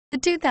The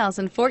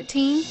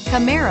 2014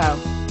 Camaro.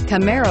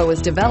 Camaro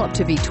was developed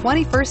to be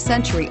 21st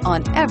century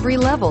on every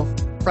level,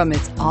 from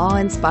its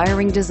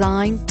awe-inspiring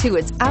design to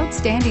its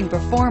outstanding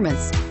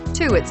performance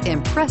to its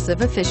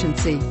impressive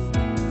efficiency.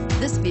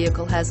 This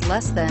vehicle has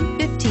less than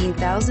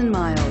 15,000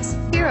 miles.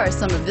 Here are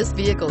some of this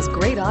vehicle's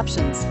great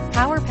options: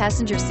 power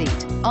passenger seat,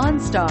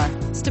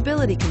 OnStar,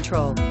 stability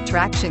control,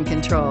 traction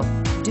control,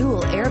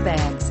 dual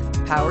airbags,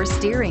 power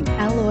steering,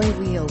 alloy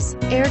wheels,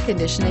 air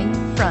conditioning,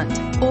 front,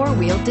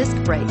 four-wheel disc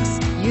brakes,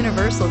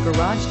 universal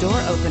garage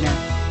door opener.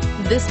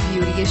 This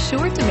beauty is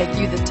sure to make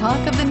you the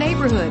talk of the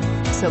neighborhood,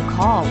 so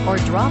call or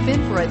drop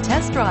in for a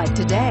test drive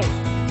today.